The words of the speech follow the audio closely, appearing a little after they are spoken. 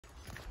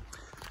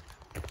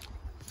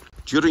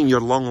During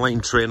your long line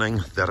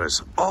training, there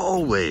is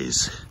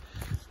always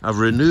a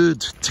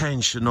renewed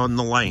tension on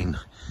the line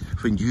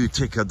when you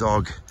take a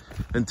dog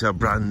into a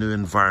brand new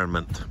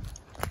environment.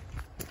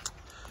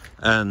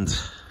 And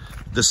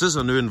this is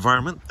a new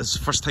environment. It's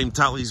the first time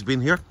Tally's been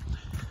here.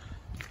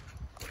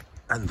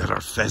 And there are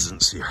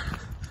pheasants here.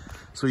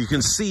 So you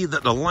can see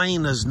that the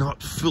line is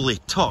not fully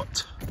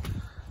taut,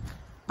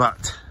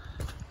 but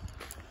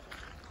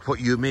what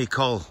you may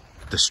call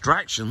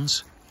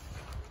distractions,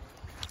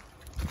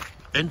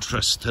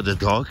 interest to the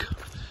dog,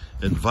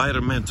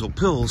 environmental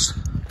pulls,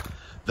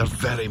 they're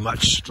very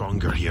much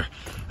stronger here.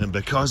 And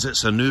because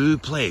it's a new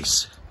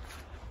place,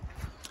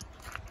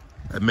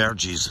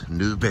 emerges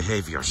new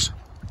behaviours.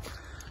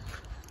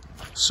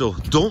 So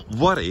don't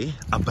worry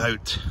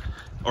about,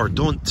 or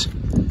don't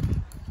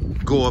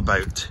go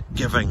about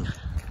giving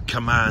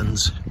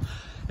commands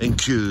and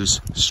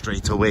cues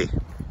straight away.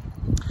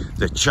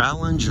 The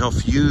challenge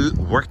of you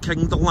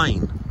working the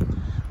line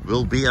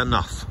will be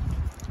enough.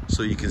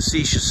 So you can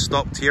see she's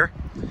stopped here.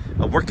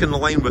 I'm working the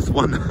line with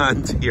one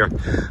hand here.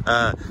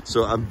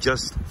 So I'm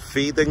just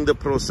feeding the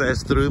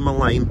process through my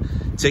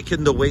line,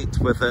 taking the weight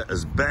with it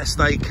as best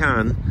I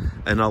can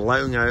and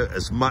allowing out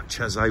as much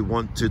as I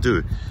want to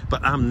do.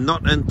 But I'm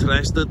not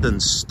interested in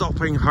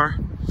stopping her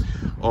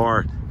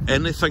or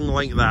anything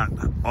like that.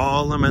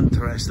 All I'm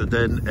interested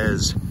in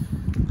is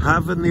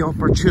having the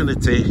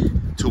opportunity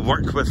to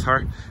work with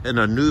her in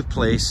a new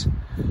place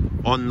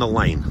on the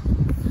line.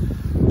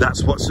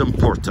 That's what's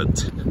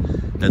important.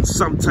 And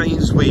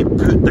sometimes we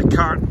put the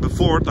cart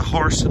before the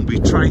horse and we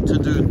try to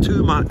do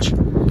too much.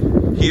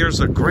 Here's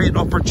a great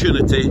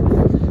opportunity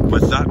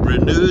with that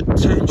renewed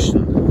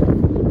tension.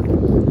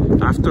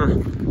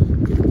 After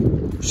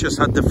she's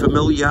had the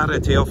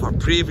familiarity of her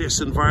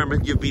previous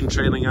environment you've been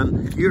training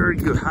in, here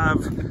you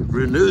have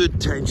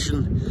renewed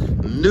tension,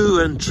 new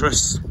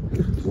interests,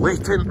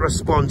 latent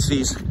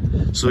responses.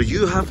 So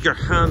you have your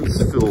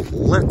hands full,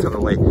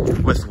 literally,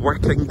 with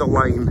working the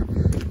line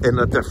in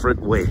a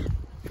different way.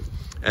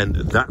 And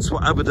that's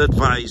what I would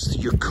advise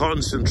you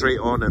concentrate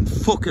on and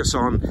focus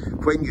on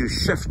when you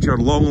shift your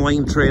long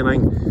line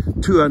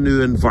training to a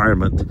new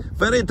environment.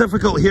 Very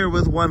difficult here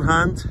with one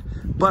hand,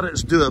 but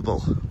it's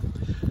doable.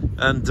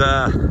 And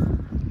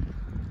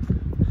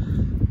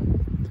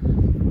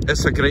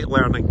it's a great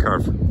learning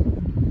curve,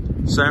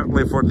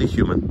 certainly for the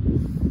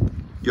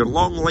human. Your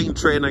long line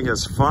training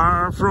is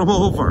far from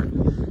over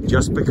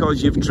just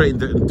because you've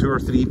trained it in 2 or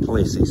 3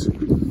 places.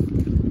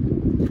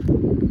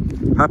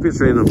 Happy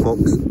training,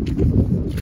 folks.